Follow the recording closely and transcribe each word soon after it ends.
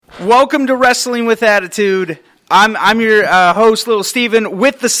Welcome to Wrestling with Attitude. I'm your host, Little Steven,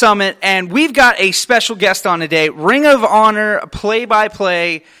 with the Summit, and we've got a special guest on today, Ring of Honor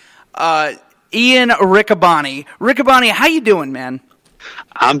play-by-play, Ian Riccaboni. Riccaboni, how you doing, man?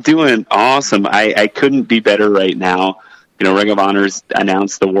 I'm doing awesome. I couldn't be better right now. You know, Ring of Honor's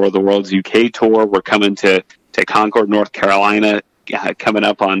announced the War of the Worlds UK tour. We're coming to Concord, North Carolina, coming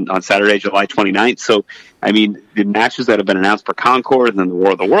up on Saturday, July 29th. So, I mean, the matches that have been announced for Concord and then the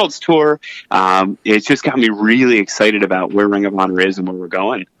War of the Worlds tour, it's just got me really excited about where Ring of Honor is and where we're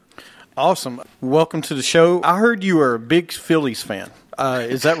going. Awesome. Welcome to the show. I heard you were a big Phillies fan.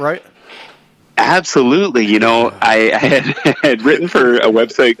 Is that right? Absolutely. You know, I had written for a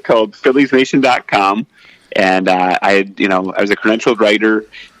website called PhilliesNation.com. And I was a credentialed writer,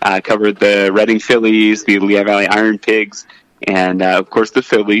 covered the Reading Phillies, the Lehigh Valley Iron Pigs, and, of course, the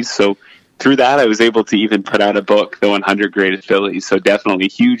Phillies. So through that, I was able to even put out a book, The 100 Greatest Phillies. So definitely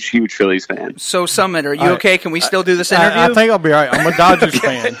huge Phillies fan. So, Summit, are you okay? Can we still do this interview? I think I'll be all right. I'm a Dodgers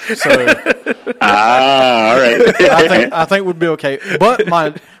fan. So all right. I think we'd be okay.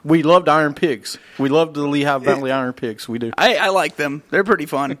 But we loved Iron Pigs. We loved the Lehigh Valley Iron Pigs. We do. I like them. They're pretty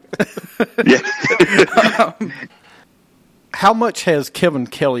fun. Yeah. How much has Kevin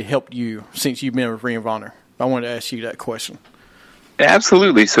Kelly helped you since you've been with Ring of Honor? I wanted to ask you that question.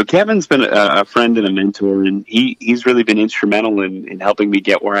 Absolutely. So Kevin's been a friend and a mentor, and he's really been instrumental in helping me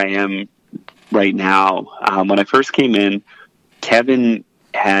get where I am right now. When I first came in, Kevin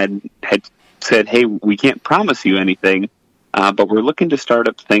had said, "Hey, we can't promise you anything, but we're looking to start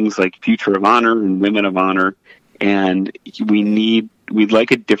up things like Future of Honor and Women of Honor, and we'd like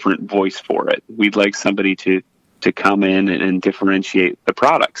a different voice for it. We'd like somebody to come in and differentiate the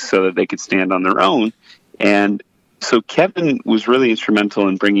products so that they could stand on their own." And so Kevin was really instrumental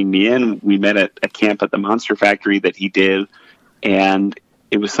in bringing me in. We met at a camp at the Monster Factory that he did, and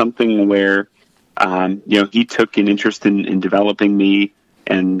it was something where, he took an interest in developing me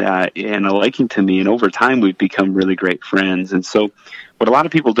and a liking to me, and over time we've become really great friends. And so what a lot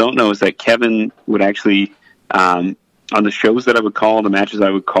of people don't know is that Kevin would actually, on the shows that I would call, the matches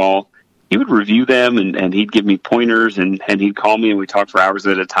I would call, he would review them and he'd give me pointers and he'd call me and we'd talk for hours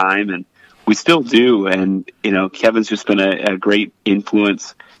at a time, and we still do. And, Kevin's just been a great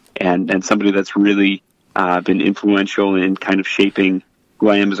influence and somebody that's really been influential in kind of shaping who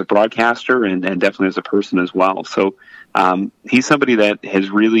I am as a broadcaster and definitely as a person as well. So he's somebody that has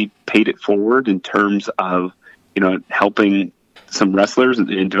really paid it forward in terms of, helping some wrestlers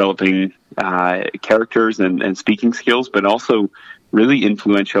in developing characters and speaking skills, but also really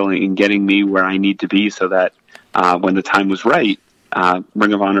influential in getting me where I need to be so that when the time was right,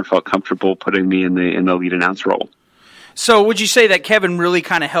 Ring of Honor felt comfortable putting me in the lead announce role. So would you say that Kevin really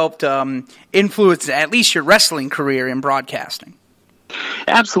kind of helped influence at least your wrestling career in broadcasting?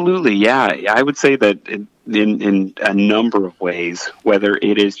 Absolutely, yeah. I would say that in a number of ways, whether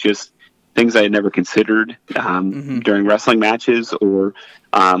it is just things I had never considered during wrestling matches or,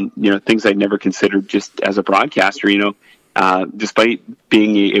 things I'd never considered just as a broadcaster, despite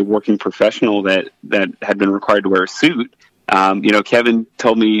being a working professional that had been required to wear a suit, Kevin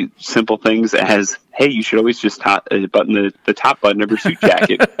told me simple things as, "Hey, you should always just button the top button of your suit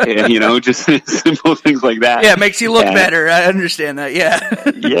jacket," and, just simple things like that. Yeah, it makes you look better. I understand that. Yeah.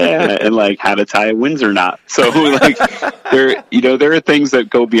 Yeah, and like how to tie a Windsor knot. So like there are things that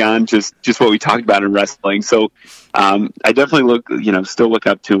go beyond just what we talked about in wrestling. So I definitely still look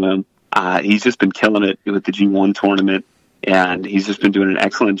up to him. He's just been killing it with the G1 tournament, and he's just been doing an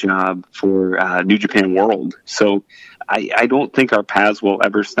excellent job for New Japan World. So I don't think our paths will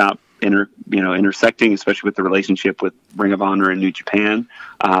ever stop intersecting, especially with the relationship with Ring of Honor and New Japan.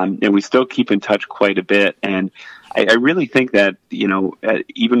 And we still keep in touch quite a bit. And I really think that,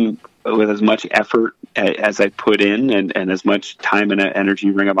 even with as much effort as I put in and as much time and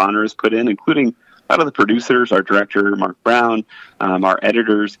energy Ring of Honor has put in, including a lot of the producers, our director, Mark Brown, our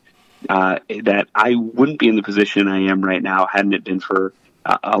editors, that I wouldn't be in the position I am right now hadn't it been for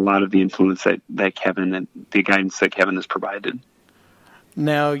a lot of the influence that Kevin and the guidance that Kevin has provided.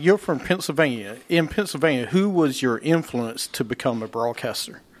 Now, you're from Pennsylvania. In Pennsylvania, who was your influence to become a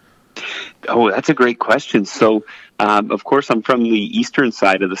broadcaster? Oh, that's a great question. So, of course, I'm from the eastern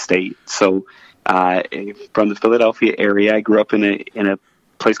side of the state. So, from the Philadelphia area, I grew up in a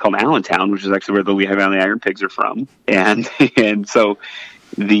place called Allentown, which is actually where the Lehigh Valley Iron Pigs are from. And so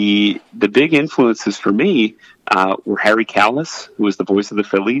the big influences for me were Harry Callis, who was the voice of the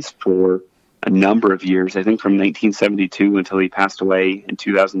Phillies for a number of years, I think from 1972 until he passed away in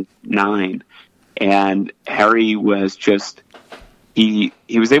 2009. And Harry was just, he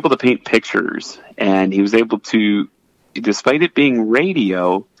was able to paint pictures, and he was able to, despite it being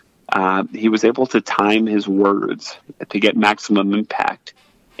radio, he was able to time his words to get maximum impact.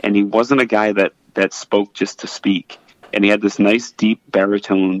 And he wasn't a guy that spoke just to speak. And he had this nice, deep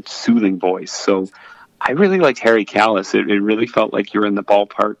baritone, soothing voice. So I really liked Harry Kalas. It really felt like you're in the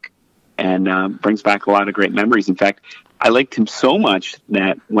ballpark, and brings back a lot of great memories. In fact, I liked him so much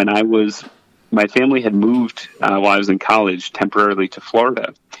that when my family had moved while I was in college temporarily to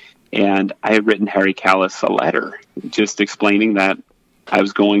Florida, and I had written Harry Kalas a letter just explaining that I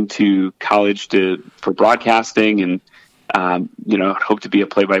was going to college for broadcasting and, hope to be a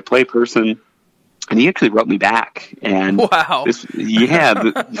play-by-play person. And he actually wrote me back. And wow. This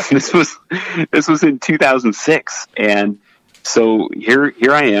was in 2006. And so here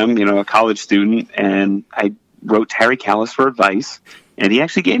I am, a college student, and I wrote Harry Kalas for advice. And he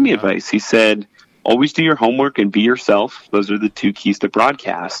actually gave me advice. He said, always do your homework and be yourself. Those are the two keys to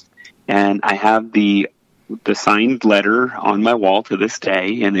broadcast. And I have the signed letter on my wall to this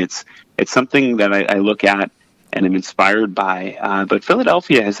day, and it's something that I look at and am inspired by. But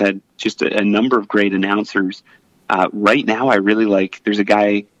Philadelphia has had just a number of great announcers. Right now, I really like. There's a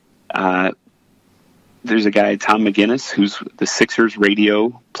guy, Tom McGinnis, who's the Sixers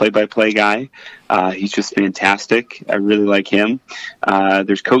radio play-by-play guy. He's just fantastic. I really like him.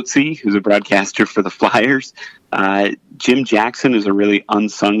 There's Coatsy, who's a broadcaster for the Flyers. Jim Jackson is a really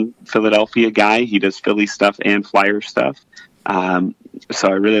unsung Philadelphia guy. He does Philly stuff and Flyer stuff. So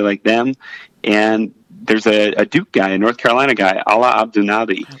I really like them. And there's a Duke guy, a North Carolina guy, Ala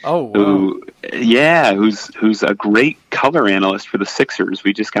Abdunabi. Oh, wow. Who's a great color analyst for the Sixers.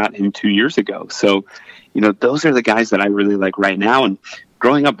 We just got him 2 years ago. So, those are the guys that I really like right now. And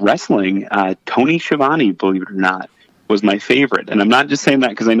growing up wrestling, Tony Schiavone, believe it or not, was my favorite. And I'm not just saying that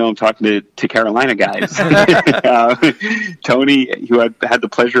because I know I'm talking to Carolina guys. Tony, who I've had the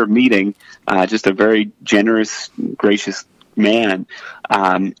pleasure of meeting, just a very generous, gracious man,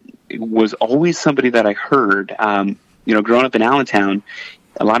 was always somebody that I heard, growing up in Allentown.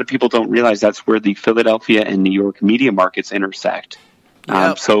 A lot of people don't realize that's where the Philadelphia and New York media markets intersect.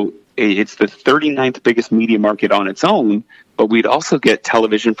 Yep. So it's the 39th biggest media market on its own, but we'd also get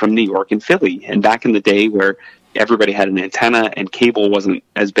television from New York and Philly. And back in the day where everybody had an antenna and cable wasn't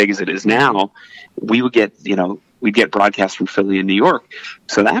as big as it is now, we would get, we'd get broadcasts from Philly and New York.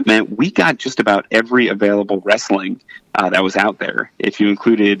 So that meant we got just about every available wrestling that was out there, if you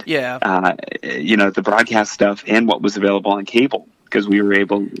included, the broadcast stuff and what was available on cable, because we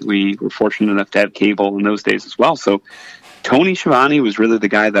were fortunate enough to have cable in those days as well. So Tony Schiavone was really the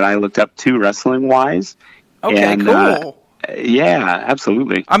guy that I looked up to wrestling-wise. Okay, and, cool. Yeah,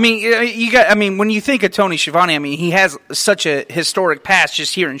 absolutely. I mean, when you think of Tony Schiavone, he has such a historic past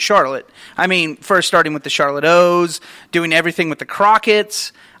just here in Charlotte. First starting with the Charlotte O's, doing everything with the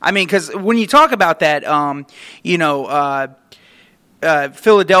Crockett's. Because when you talk about that,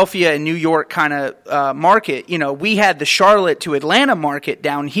 Philadelphia and New York kind of market, we had the Charlotte to Atlanta market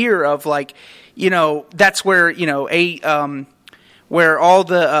down here of that's where, where all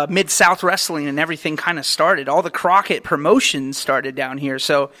the Mid-South wrestling and everything kind of started. All the Crockett promotions started down here.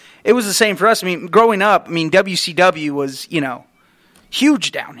 So it was the same for us. Growing up, WCW was,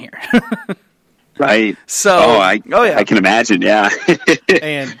 huge down here. Right. So, I can imagine, yeah.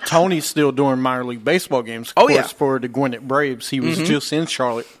 And Tony's still doing minor league baseball games. Of course, for the Gwinnett Braves. He was just in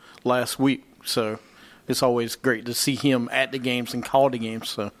Charlotte last week. So it's always great to see him at the games and call the games.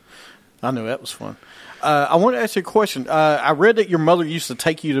 So I know that was fun. I want to ask you a question. I read that your mother used to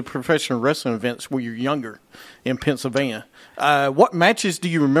take you to professional wrestling events when you were younger in Pennsylvania. What matches do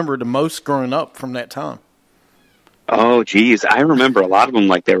you remember the most growing up from that time? Oh, geez. I remember a lot of them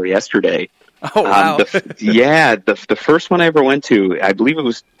like they were yesterday. Oh, wow. The first one I ever went to, I believe it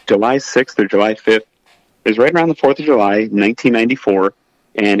was July 6th or July 5th. It was right around the 4th of July, 1994,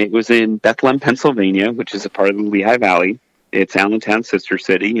 and it was in Bethlehem, Pennsylvania, which is a part of the Lehigh Valley. It's Allentown's sister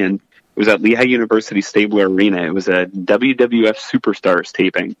city, and it was at Lehigh University Stabler Arena. It was a WWF Superstars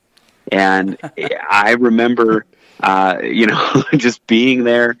taping. And I remember, just being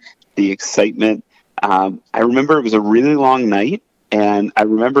there, the excitement. I remember it was a really long night, and I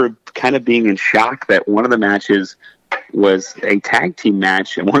remember kind of being in shock that one of the matches was a tag team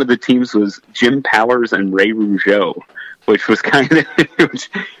match, and one of the teams was Jim Powers and Ray Rougeau, which was kind of,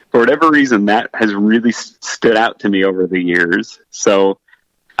 for whatever reason, that has really stood out to me over the years. So,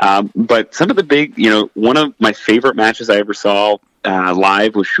 but some of the big, one of my favorite matches I ever saw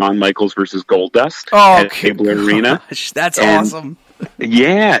live was Shawn Michaels versus Goldust at Stabler Arena. That's awesome.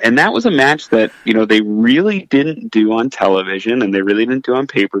 Yeah, and that was a match that, they really didn't do on television, and they really didn't do on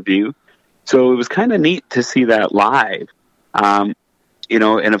pay-per-view. So it was kind of neat to see that live. And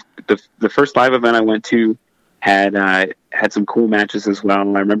the first live event I went to had some cool matches as well.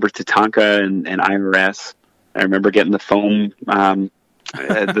 I remember Tatanka and IRS. I remember getting the foam, the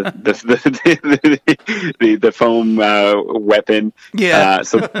foam weapon. Yeah.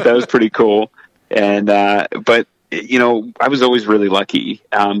 So that was pretty cool. And but I was always really lucky.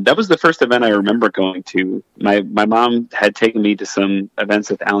 That was the first event I remember going to. My mom had taken me to some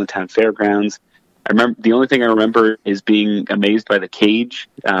events at the Allentown Fairgrounds. I remember the only thing I remember is being amazed by the cage,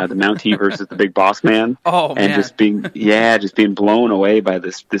 the Mountie versus the Big Boss Man. Oh, and man. just being blown away by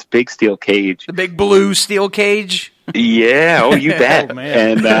this big steel cage. The big blue steel cage. Yeah, oh, you bet. Oh,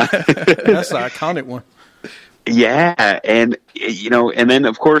 man. And that's the iconic one. Yeah, and and then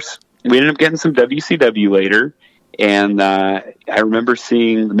of course we ended up getting some WCW later, and I remember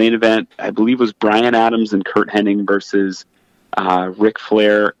seeing the main event. I believe was Brian Adams and Curt Hennig versus Ric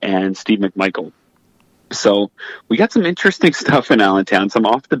Flair and Steve McMichael. So we got some interesting stuff in Allentown, some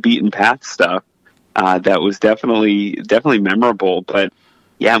off the beaten path stuff that was definitely memorable. But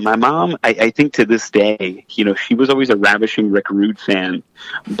yeah, my mom, I think to this day, she was always a ravishing Rick Rude fan,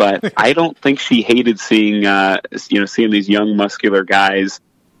 but I don't think she hated seeing these young muscular guys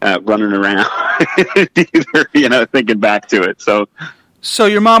running around either, thinking back to it. So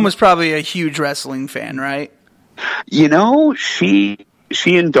your mom was probably a huge wrestling fan, right? She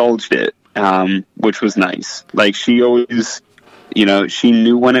indulged it. Which was nice. Like she always, she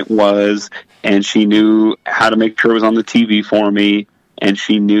knew when it was, and she knew how to make sure it was on the TV for me, and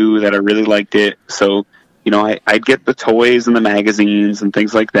she knew that I really liked it. So, I'd get the toys and the magazines and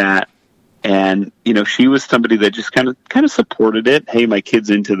things like that. And, she was somebody that just kind of supported it. Hey, my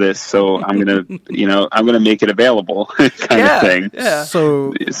kid's into this, so I'm going to make it available kind of thing. Yeah.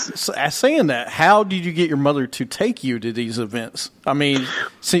 So saying that, how did you get your mother to take you to these events? I mean,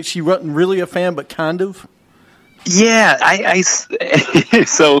 since she wasn't really a fan, but kind of. Yeah,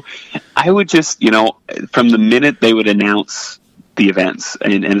 so I would just, from the minute they would announce the events,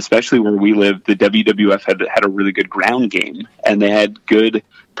 and especially where we live, the WWF had a really good ground game, and they had good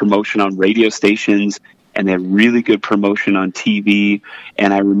promotion on radio stations, and they had really good promotion on TV.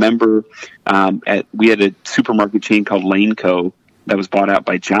 And I remember we had a supermarket chain called Laneco that was bought out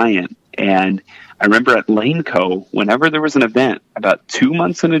by Giant, and I remember at Laneco, whenever there was an event, about 2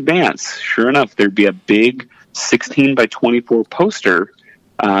 months in advance, sure enough, there'd be a big 16 by 24 poster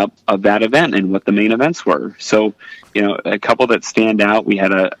of that event and what the main events were. So, a couple that stand out, we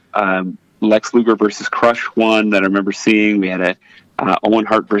had a Lex Luger versus Crush one that I remember seeing. We had a Owen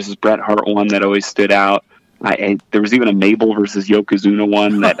Hart versus Bret Hart one that always stood out. There was even a Mabel versus Yokozuna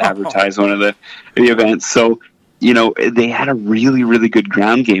one that advertised one of the events. So, they had a really, really good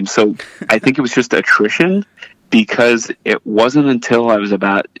ground game. So I think it was just attrition, because it wasn't until I was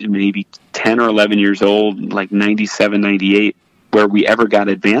about maybe 10 or 11 years old, like 97, 98, where we ever got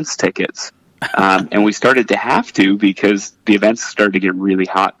advance tickets. And we started to have to, because the events started to get really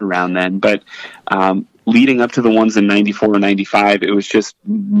hot around then. But leading up to the ones in 94 and 95, it was just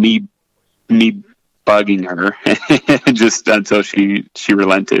me bugging her just until she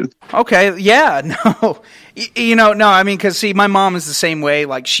relented. Okay, yeah, no. No, I mean, because, see, my mom is the same way.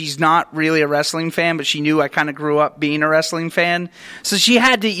 Like, she's not really a wrestling fan, but she knew I kind of grew up being a wrestling fan. So she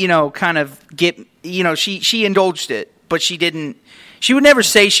had to, kind of get, she indulged it, but she would never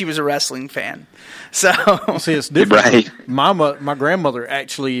say she was a wrestling fan. So see, it's different. Right. My grandmother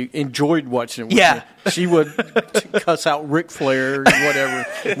actually enjoyed watching it with me. She would cuss out Ric Flair or whatever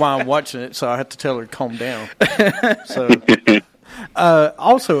while I'm watching it, so I had to tell her to calm down. So,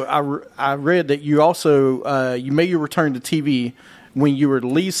 also, I read that you also you made your return to TV when you were the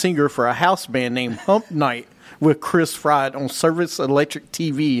lead singer for a house band named Hump Night with Chris Fried on Service Electric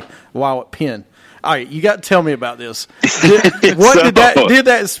TV while at Penn. All right, you got to tell me about this. Did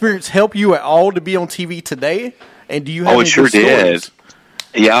that experience help you at all to be on TV today? And do you have any sure good stories?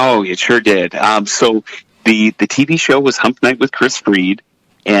 Did. Yeah, it sure did. So the TV show was Hump Night with Chris Fried,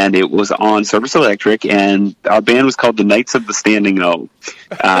 and it was on Service Electric, and our band was called the Knights of the Standing O.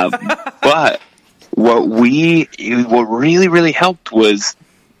 But what really, really helped was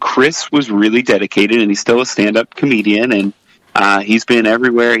Chris was really dedicated, and he's still a stand-up comedian, and he's been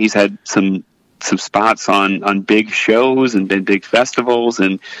everywhere. He's had some spots on big shows and big festivals,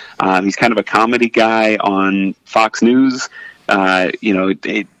 and he's kind of a comedy guy on Fox News. Regardless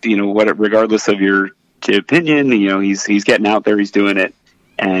of your opinion, he's getting out there, he's doing it,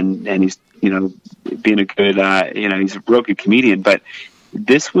 and he's being a good he's a real good comedian. But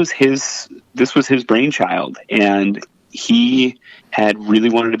this was his brainchild, and he had really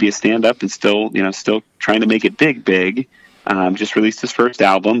wanted to be a stand-up, and still trying to make it big. Just released his first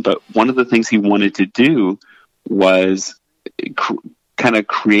album, but one of the things he wanted to do was kind of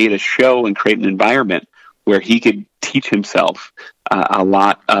create a show and create an environment where he could teach himself a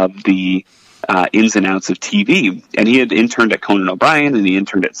lot of the ins and outs of TV. And he had interned at Conan O'Brien, and he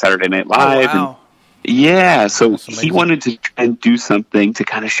interned at Saturday Night Live. Oh, wow. And yeah, so he wanted to try and do something to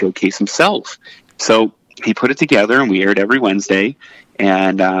kind of showcase himself. So he put it together, and we aired every Wednesday.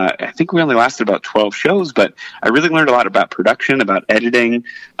 And I think we only lasted about 12 shows, but I really learned a lot about production, about editing,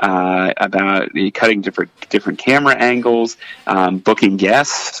 about cutting different camera angles, booking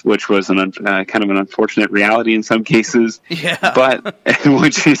guests, which was kind of an unfortunate reality in some cases. Yeah. But but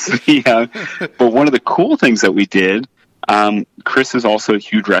one of the cool things that we did, Chris is also a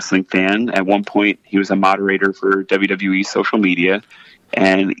huge wrestling fan. At one point, he was a moderator for WWE social media,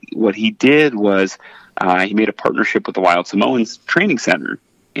 and what he did was he made a partnership with the Wild Samoans Training Center.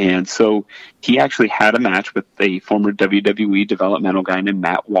 And so he actually had a match with a former WWE developmental guy named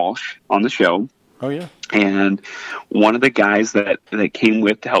Matt Walsh on the show. Oh, yeah. And one of the guys that came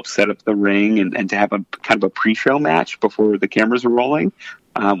with to help set up the ring and to have a kind of a pre-show match before the cameras were rolling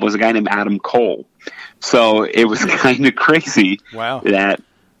was a guy named Adam Cole. So it was kind of crazy. Wow. That,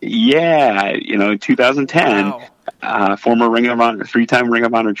 in 2010, former Ring of Honor, 3-time Ring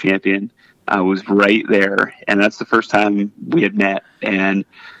of Honor champion, was right there, and that's the first time we had met. And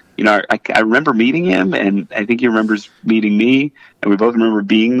I remember meeting him, and I think he remembers meeting me, and we both remember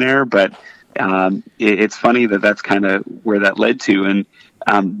being there. But it's funny that's kind of where that led to, and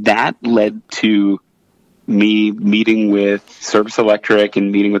that led to me meeting with Service Electric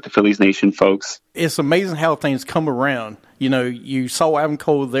and meeting with the Phillies Nation folks. It's amazing how things come around. You saw Adam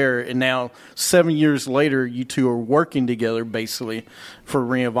Cole there, and now 7 years later, you two are working together basically for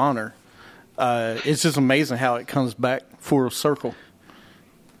Ring of Honor. It's just amazing how it comes back full circle.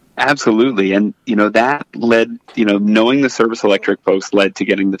 Absolutely. And, that led, knowing the Service Electric folks led to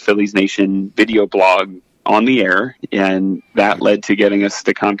getting the Phillies Nation video blog on the air. And that led to getting us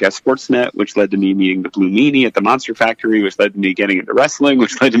to Comcast Sportsnet, which led to me meeting the Blue Meanie at the Monster Factory, which led to me getting into wrestling,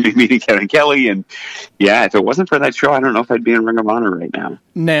 which led to me meeting Kevin Kelly. And if it wasn't for that show, I don't know if I'd be in Ring of Honor right now.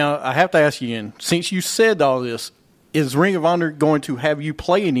 Now, I have to ask you again, since you said all this, is Ring of Honor going to have you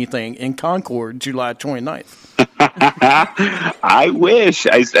play anything in Concord July 29th? I wish.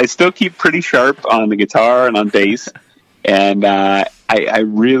 I still keep pretty sharp on the guitar and on bass. And I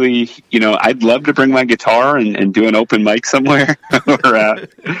really, I'd love to bring my guitar and do an open mic somewhere. Or,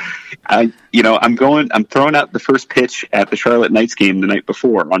 I'm throwing out the first pitch at the Charlotte Knights game the night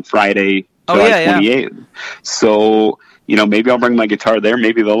before on Friday, July 28th. Yeah. So, maybe I'll bring my guitar there.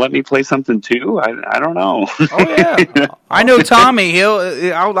 Maybe they'll let me play something too. I don't know. Oh yeah, I know Tommy.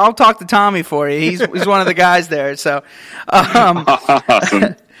 I'll talk to Tommy for you. He's one of the guys there. So,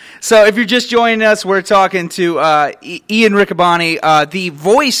 awesome. So if you're just joining us, we're talking to Ian Riccaboni, the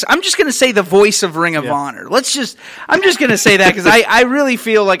voice. I'm just going to say the voice of Ring of Honor. I'm just going to say that because I really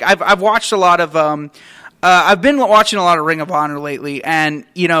feel like I've watched a lot of. I've been watching a lot of Ring of Honor lately, and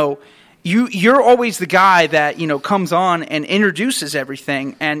You're always the guy that, comes on and introduces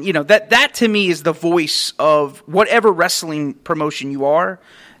everything. And, that to me is the voice of whatever wrestling promotion you are.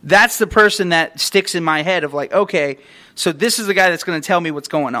 That's the person that sticks in my head of like, okay, so this is the guy that's going to tell me what's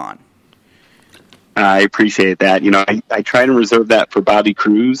going on. I appreciate that. I try to reserve that for Bobby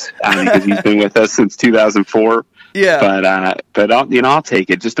Cruz because he's been with us since 2004. Yeah. But I'll take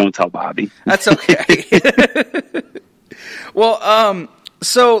it. Just don't tell Bobby. That's okay. Well,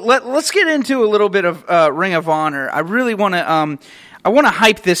 so let's get into a little bit of Ring of Honor. I really want to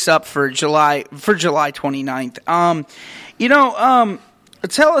hype this up for July 29th.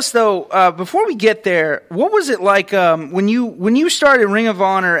 Tell us though, before we get there, what was it like when you started Ring of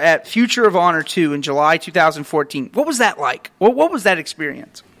Honor at Future of Honor 2 in July 2014? What was that like? What was that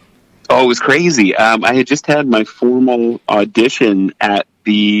experience? Oh, it was crazy. I had just had my formal audition at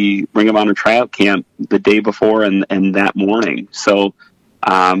the Ring of Honor tryout camp the day before and that morning. So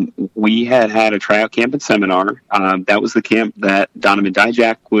we had a tryout camp and seminar. That was the camp that Donovan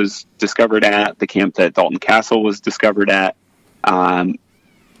Dijak was discovered at, the camp that Dalton Castle was discovered at.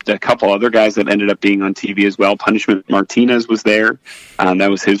 A couple other guys that ended up being on TV as well. Punishment Martinez was there. That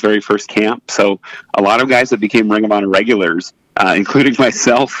was his very first camp. So a lot of guys that became Ring of Honor regulars, including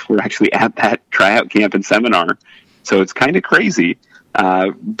myself, were actually at that tryout camp and seminar. So it's kind of crazy.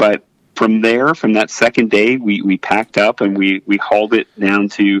 But from that second day, we packed up and we hauled it down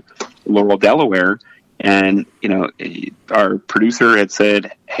to Laurel, Delaware. And, our producer had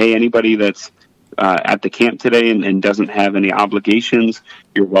said, hey, anybody that's at the camp today and doesn't have any obligations,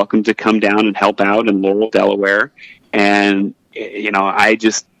 you're welcome to come down and help out in Laurel, Delaware. And,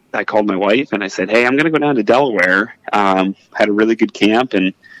 I called my wife and I said, hey, I'm going to go down to Delaware. Had a really good camp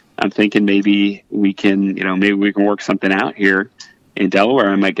and I'm thinking maybe we can work something out here in Delaware.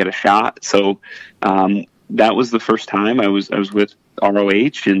 I might get a shot. So that was the first time I was with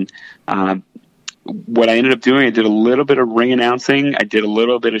ROH, and what I ended up doing, I did a little bit of ring announcing. I did a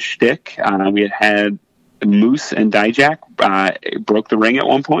little bit of shtick. We had Moose and Dijak broke the ring at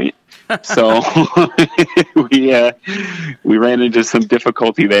one point. So we ran into some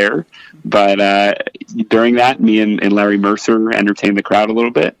difficulty there. But during that, me and Larry Mercer entertained the crowd a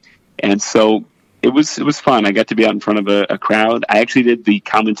little bit. And so it was fun. I got to be out in front of a crowd. I actually did the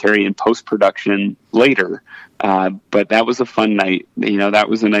commentary and post-production later. But that was a fun night. That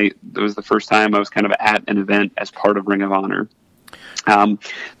was the first time I was kind of at an event as part of Ring of Honor. The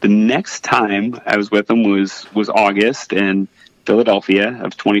next time I was with them was August in Philadelphia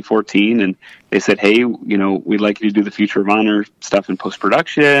of 2014, and they said, "Hey, we'd like you to do the Future of Honor stuff in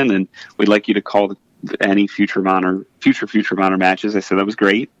post-production, and we'd like you to call any future Future of Honor matches." I said that was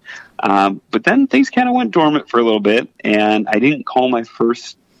great, but then things kind of went dormant for a little bit, and I didn't call my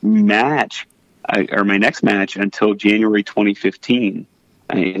first match or my next match until January 2015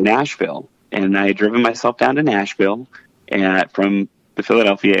 in Nashville, and I had driven myself down to Nashville from the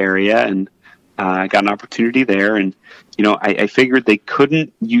Philadelphia area, and I got an opportunity there, and I figured they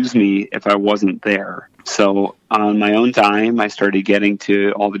couldn't use me if I wasn't there. So on my own time, I started getting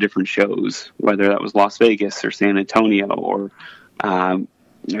to all the different shows, whether that was Las Vegas or San Antonio or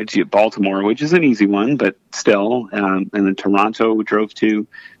Baltimore, which is an easy one, but still, and then Toronto we drove to.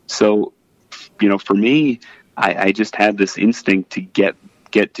 So, for me, I just had this instinct to get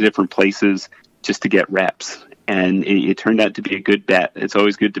to different places just to get reps. And it turned out to be a good bet. It's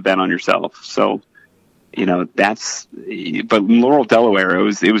always good to bet on yourself. So, but in Laurel, Delaware, it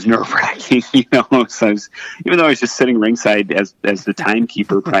was nerve-wracking, So even though I was just sitting ringside as the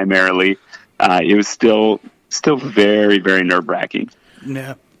timekeeper primarily, it was still very, very nerve-wracking.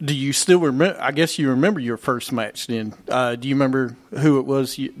 Yeah. Do you still remember? I guess you remember your first match then. Do you remember who it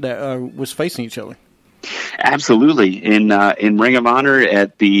was that was facing each other? Absolutely. In Ring of Honor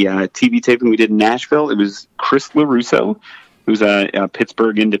at the TV taping we did in Nashville, it was Chris LaRusso, who's a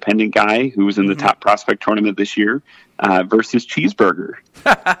Pittsburgh independent guy who was in the Top Prospect tournament this year, versus Cheeseburger.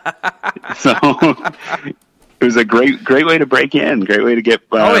 So it was a great way to break in, great way to get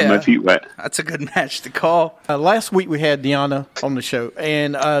my feet wet. That's a good match to call. Last week we had Deonna on the show,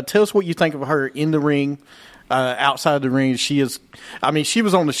 and tell us what you think of her in the ring, outside the ring. She was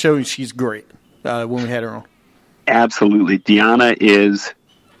on the show and she's great. When we had her on. Absolutely. Deonna is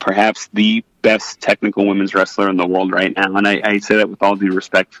perhaps the best technical women's wrestler in the world right now. And I say that with all due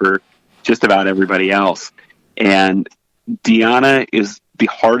respect for just about everybody else. And Deonna is the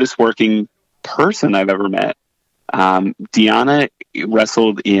hardest working person I've ever met. Deonna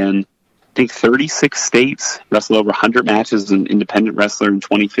wrestled in, I think, 36 states, wrestled over 100 matches as an independent wrestler in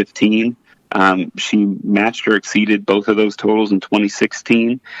 2015. She matched or exceeded both of those totals in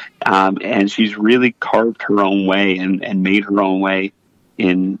 2016, and she's really carved her own way and made her own way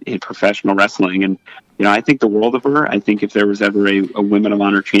in professional wrestling. And I think the world of her. I think if there was ever a Women of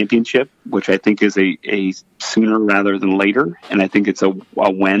Honor championship, which I think is a sooner rather than later, and I think it's a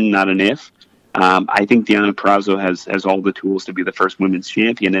when, not an if. I think Deonna Purrazzo has all the tools to be the first women's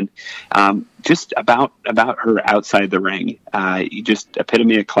champion. And just about her outside the ring, just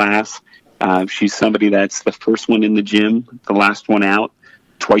epitome of class. She's somebody that's the first one in the gym, the last one out,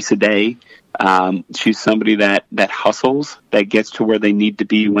 twice a day. She's somebody that hustles, that gets to where they need to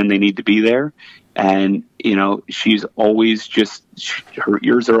be when they need to be there. And, she's always her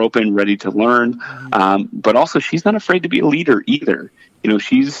ears are open, ready to learn. But also she's not afraid to be a leader either.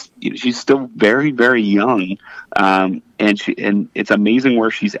 She's still very, very young. And it's amazing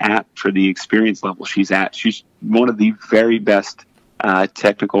where she's at for the experience level she's at. She's one of the very best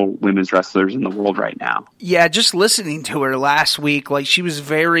technical women's wrestlers in the world right now. Yeah, just listening to her last week, she was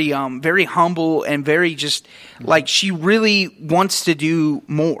very, very humble and very just she really wants to do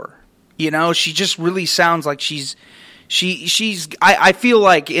more. She just really sounds like she's. I feel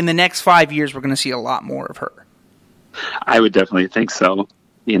like in the next 5 years we're going to see a lot more of her. I would definitely think so.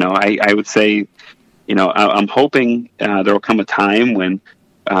 I would say, I'm hoping there will come a time when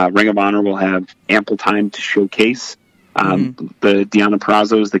Ring of Honor will have ample time to showcase the Deonna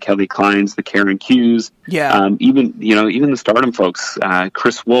Purrazzos, the Kelly Kleins, the Karen Q's, even the Stardom folks,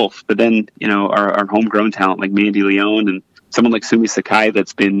 Chris Wolf, but then our homegrown talent like Mandy Leone and someone like Sumi Sakai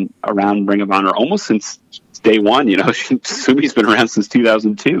that's been around Ring of Honor almost since day one. Sumi's been around since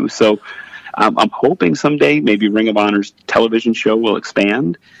 2002, so I'm hoping someday maybe Ring of Honor's television show will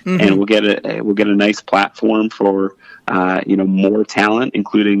expand and we'll get a nice platform for more talent,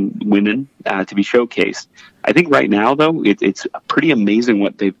 including women, to be showcased. I think right now, though, it's pretty amazing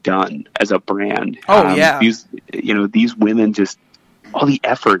what they've done as a brand. Oh, yeah. These women, just all the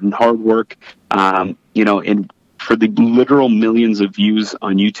effort and hard work. and for the literal millions of views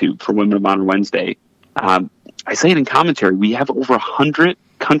on YouTube for Women of Honor Wednesday, I say it in commentary, we have over 100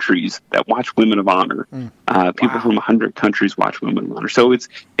 countries that watch Women of Honor. People from 100 countries watch Women of Honor. So it's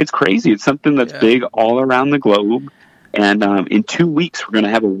crazy. It's something that's big all around the globe. And in 2 weeks, we're going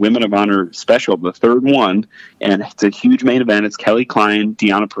to have a Women of Honor special, the third one. And it's a huge main event. It's Kelly Klein,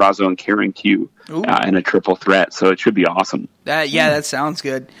 Deonna Purrazzo, and Karen Q in a triple threat. So it should be awesome. That sounds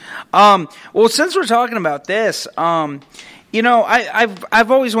good. Well, since we're talking about this, I've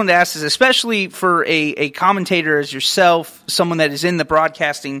always wanted to ask this, especially for a commentator as yourself, someone that is in the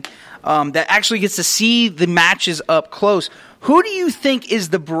broadcasting, that actually gets to see the matches up close. Who do you think is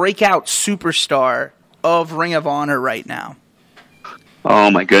the breakout superstar of Ring of Honor right now? Oh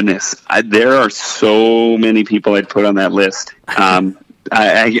my goodness, there are so many people I'd put on that list.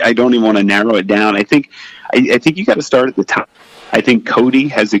 I don't even want to narrow it down. I think you got to start at the top. I think Cody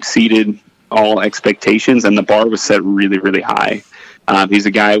has exceeded all expectations, and the bar was set really, really high. He's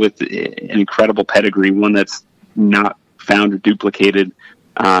a guy with an incredible pedigree, one that's not found or duplicated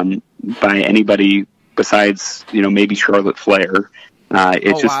by anybody besides, maybe Charlotte Flair.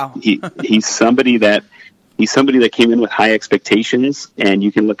 He's somebody that came in with high expectations, and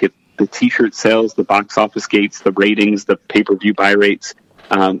you can look at the T-shirt sales, the box office gates, the ratings, the pay-per-view buy rates.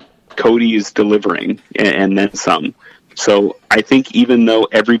 Cody is delivering, and then some. So I think even though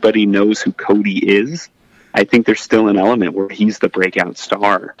everybody knows who Cody is, I think there's still an element where he's the breakout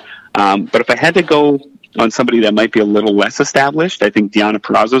star. But if I had to go on somebody that might be a little less established, I think Deonna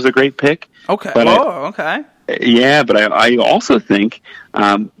Purrazzo is a great pick. Okay. But okay. Yeah, but I also think,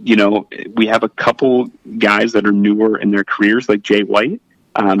 we have a couple guys that are newer in their careers, like Jay White.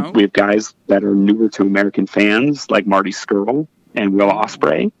 We have guys that are newer to American fans, like Marty Scurll and Will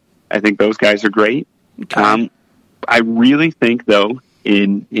Ospreay. I think those guys are great. Okay. I really think, though,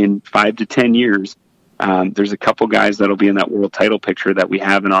 in 5 to 10 years, there's a couple guys that'll be in that world title picture that we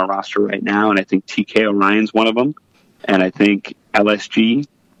have in our roster right now, and I think TK Orion's one of them, and I think LSG,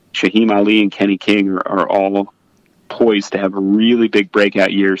 Shaheem Ali, and Kenny King are all poised to have really big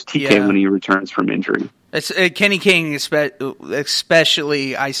breakout years. TK when he returns from injury. Kenny King,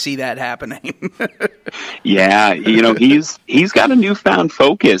 especially, I see that happening. Yeah, he's got a newfound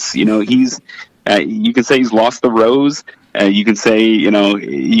focus. He's you can say he's lost the rose. You can say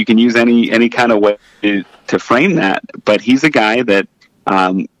you can use any kind of way to frame that. But he's a guy that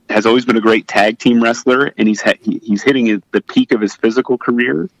has always been a great tag team wrestler, and he's hitting the peak of his physical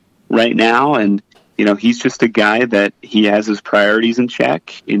career right now, and he's just a guy that he has his priorities in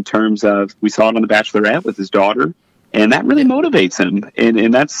check in terms of, we saw it on The Bachelorette with his daughter, and that really motivates him,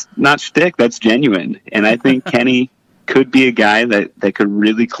 and that's not shtick, that's genuine. And I think Kenny could be a guy that could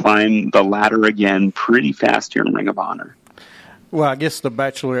really climb the ladder again pretty fast here in Ring of Honor. Well, I guess The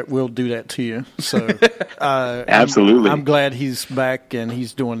Bachelorette will do that to you. So, absolutely, I'm glad he's back and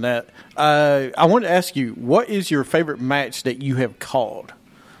he's doing that. I want to ask you, what is your favorite match that you have called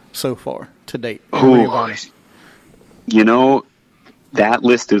so far to date? That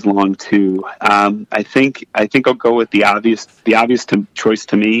list is long too. I think I'll go with the obvious choice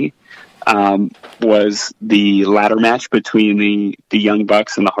to me was the ladder match between the Young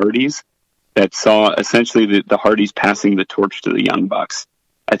Bucks and the Hardys that saw essentially the Hardys passing the torch to the Young Bucks.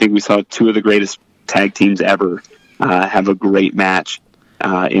 I think we saw two of the greatest tag teams ever have a great match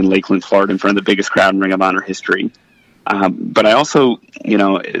in Lakeland, Florida, in front of the biggest crowd in Ring of Honor history. But I also,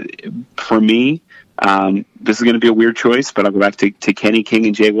 for me, this is going to be a weird choice, but I'll go back to Kenny King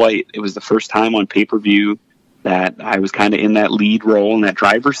and Jay White. It was the first time on pay-per-view that I was kind of in that lead role, in that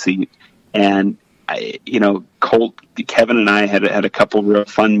driver's seat. And, Colt, Kevin and I had a couple real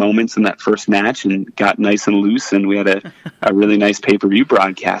fun moments in that first match and got nice and loose, and we had a really nice pay-per-view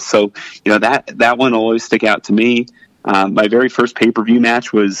broadcast. So, that one will always stick out to me. My very first pay-per-view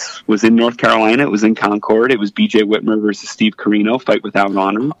match was in North Carolina. It was in Concord. It was BJ Whitmer versus Steve Corino, Fight Without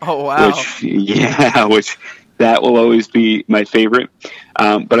Honor. Oh, wow. Which that will always be my favorite.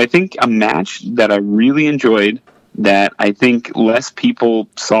 But I think a match that I really enjoyed that I think less people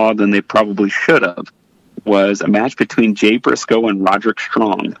saw than they probably should have was a match between Jay Briscoe and Roderick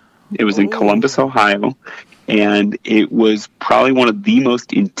Strong. It was in Columbus, Ohio, and it was probably one of the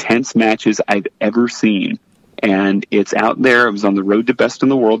most intense matches I've ever seen. And it's out there. It was on the Road to Best in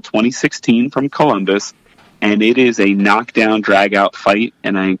the World 2016 from Columbus, and it is a knockdown, drag-out fight,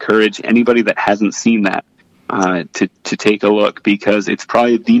 and I encourage anybody that hasn't seen that to take a look, because it's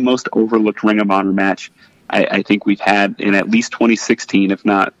probably the most overlooked Ring of Honor match I think we've had in at least 2016, if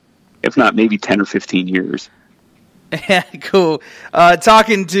not maybe 10 or 15 years. Yeah, cool.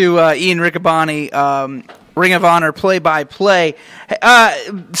 Talking to Ian Riccaboni, Ring of Honor play-by-play.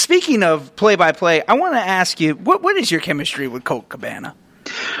 Speaking of play-by-play, I want to ask you, what is your chemistry with Colt Cabana?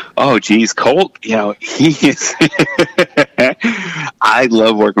 Oh, geez, Colt, he is. I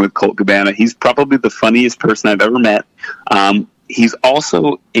love working with Colt Cabana. He's probably the funniest person I've ever met. He's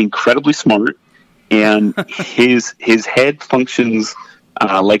also incredibly smart, and his head functions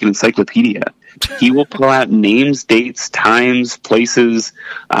like an encyclopedia. He will pull out names, dates, times, places,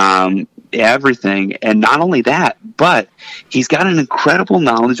 everything. And not only that, but he's got an incredible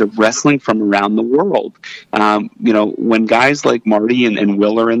knowledge of wrestling from around the world. When guys like Marty and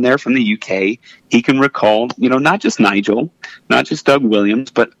Will are in there from the UK, he can recall, not just Nigel, not just Doug Williams,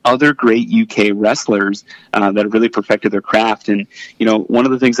 but other great UK wrestlers that have really perfected their craft. And, one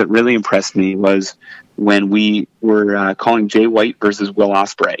of the things that really impressed me was when we were calling Jay White versus Will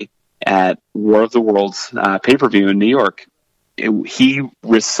Ospreay at War of the Worlds pay-per-view in New York. He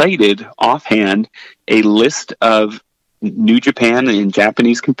recited offhand a list of New Japan and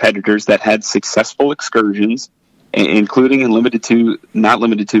Japanese competitors that had successful excursions, including and not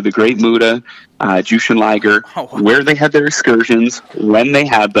limited to the Great Muta, Jushin Liger, where they had their excursions, when they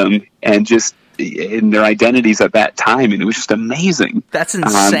had them, and just in their identities at that time. And it was just amazing. That's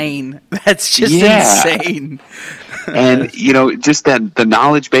insane. That's just insane. And, just the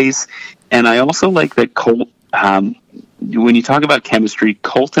knowledge base. And I also like that Colt, when you talk about chemistry,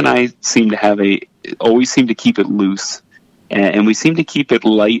 Colt and I always seem to keep it loose, and we seem to keep it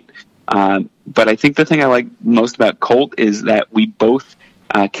light. But I think the thing I like most about Colt is that we both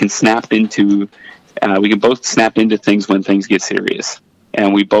can snap into things when things get serious,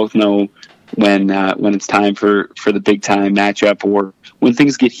 and we both know when it's time for the big time matchup or when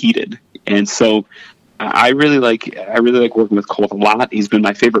things get heated. And so I really like working with Colt a lot. He's been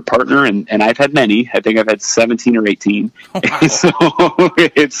my favorite partner, and I've had many. I think I've had 17 or 18. Wow.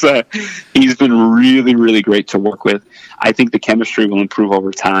 So he's been really, really great to work with. I think the chemistry will improve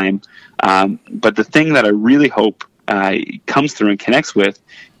over time. But the thing that I really hope comes through and connects with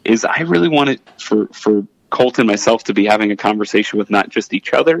is I really want it for Colt and myself to be having a conversation with not just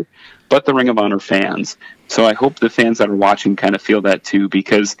each other, but the Ring of Honor fans. So I hope the fans that are watching kind of feel that too,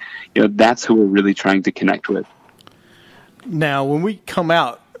 because that's who we're really trying to connect with. Now, when we come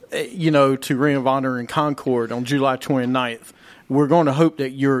out, to Ring of Honor in Concord on July 29th, we're going to hope that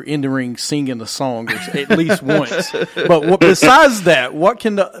you're in the ring singing the song at least once. But besides that, what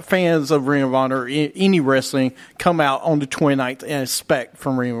can the fans of Ring of Honor, any wrestling, come out on the 29th and expect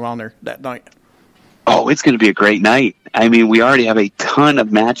from Ring of Honor that night? Oh, it's going to be a great night. I mean, we already have a ton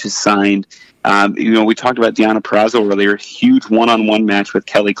of matches signed. We talked about Deonna Purrazzo earlier. Huge one-on-one match with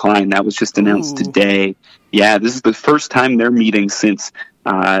Kelly Klein. That was just announced today. Yeah, this is the first time they're meeting since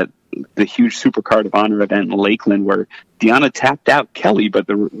the huge Supercard of Honor event in Lakeland where Deonna tapped out Kelly, but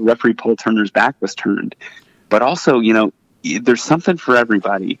the referee Paul Turner's back was turned. But also, there's something for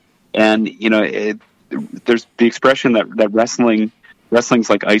everybody. And, there's the expression that wrestling's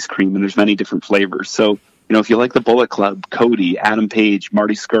like ice cream, and there's many different flavors. So, if you like the Bullet Club, Cody, Adam Page,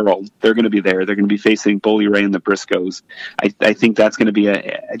 Marty Scurll, they're going to be there. They're going to be facing Bully Ray and the Briscoes. I think that's going to be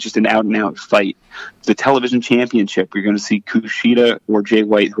just an out-and-out fight. The television championship, you're going to see Kushida or Jay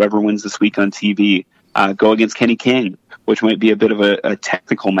White, whoever wins this week on TV, go against Kenny King, which might be a bit of a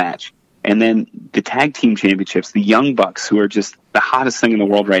technical match. And then the tag team championships, the Young Bucks, who are just the hottest thing in the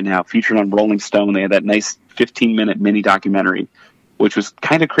world right now, featured on Rolling Stone. They had that nice 15-minute mini documentary, which was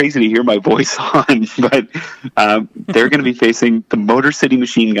kind of crazy to hear my voice on, but they're going to be facing the Motor City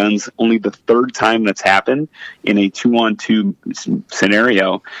Machine Guns, only the third time that's happened in a 2-on-2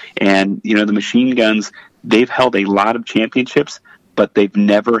 scenario. And, the Machine Guns, they've held a lot of championships, but they've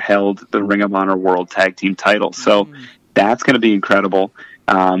never held the Ring of Honor World Tag Team title. So that's going to be incredible.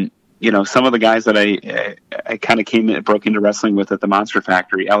 Some of the guys that I kind of broke into wrestling with at the Monster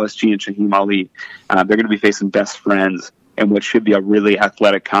Factory, LSG and Shaheem Ali, they're going to be facing best friends in what should be a really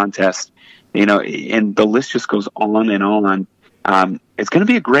athletic contest, and the list just goes on and on. It's going to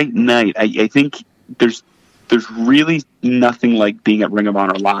be a great night. I think there's really nothing like being at Ring of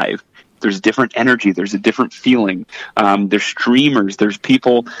Honor live. There's different energy. There's a different feeling. There's streamers. There's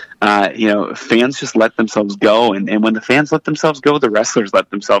people, fans just let themselves go. And when the fans let themselves go, the wrestlers let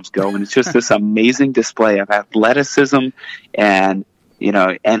themselves go. And it's just this amazing display of athleticism and,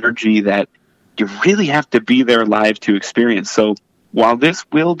 energy that you really have to be there live to experience. So while this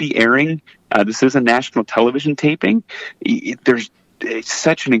will be airing, this is a national television taping, there's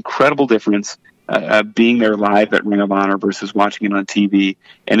such an incredible difference being there live at Ring of Honor versus watching it on TV.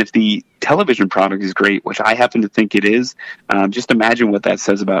 And if the television product is great, which I happen to think it is, just imagine what that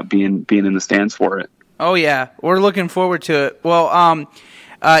says about being in the stands for it. Oh, yeah. We're looking forward to it. Well,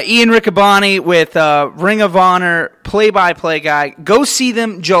 Ian Riccaboni with Ring of Honor play-by-play guy. Go see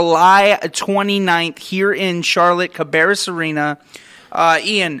them July 29th here in Charlotte, Cabarrus Arena.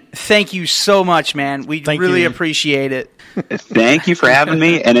 Ian, thank you so much, man. We really appreciate it. Thank you for having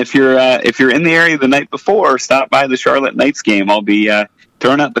me. And if you're in the area the night before, stop by the Charlotte Knights game. I'll be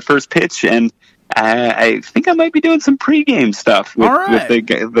throwing out the first pitch, and I think I might be doing some pregame stuff with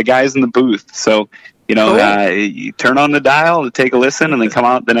the guys in the booth. So, you turn on the dial to take a listen, and then come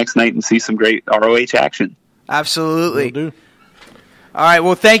out the next night and see some great ROH action. Absolutely. Will do. All right.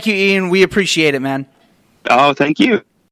 Well, thank you, Ian. We appreciate it, man. Oh, thank you.